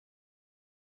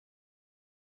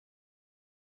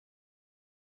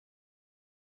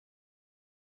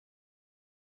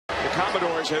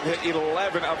Commodores have hit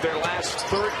 11 of their last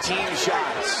 13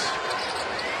 shots.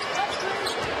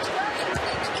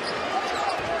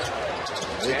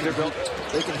 Vanderbilt.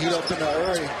 They can heat up in a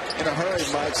hurry,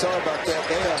 Mike. Sorry about that.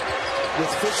 They with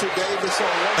Fisher Davis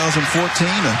on 2014,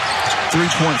 a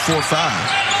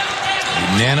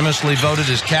 3.45. Unanimously voted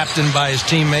as captain by his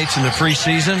teammates in the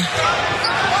preseason.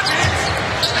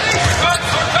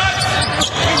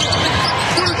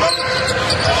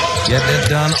 Getting it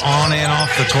done on and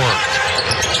off the court.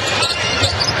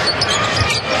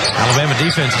 Alabama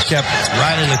defense has kept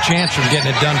Riley a chance from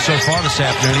getting it done so far this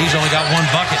afternoon. He's only got one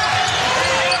bucket.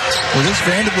 Well, this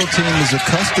Vanderbilt team is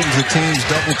accustomed to teams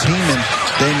double teaming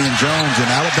Damian Jones, and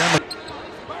Alabama.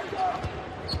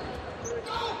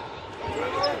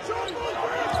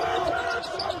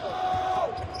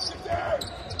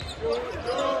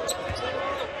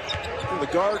 The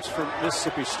guards from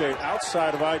Mississippi State,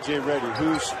 outside of I.J. Reddy,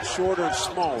 who's shorter and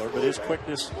smaller, but his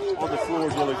quickness on the floor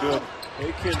is really good.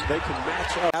 They can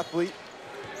match up. Athlete,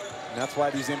 and that's why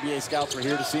these NBA scouts are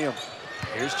here to see him.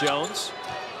 Here's Jones.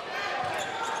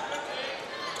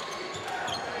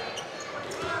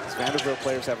 These Vanderbilt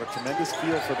players have a tremendous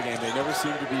feel for the game. They never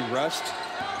seem to be rushed.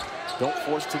 Don't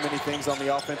force too many things on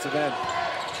the offensive end.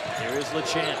 Here is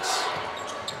LaChance.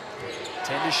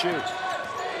 10 to shoot.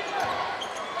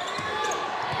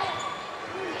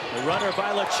 The runner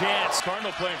by LaChance.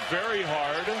 Cardinal playing very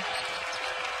hard.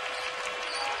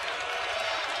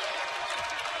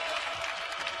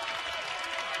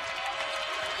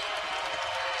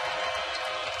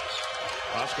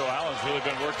 Roscoe Allen's really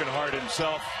been working hard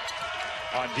himself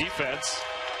on defense.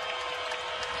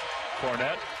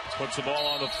 Cornette puts the ball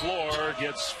on the floor,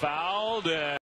 gets fouled, and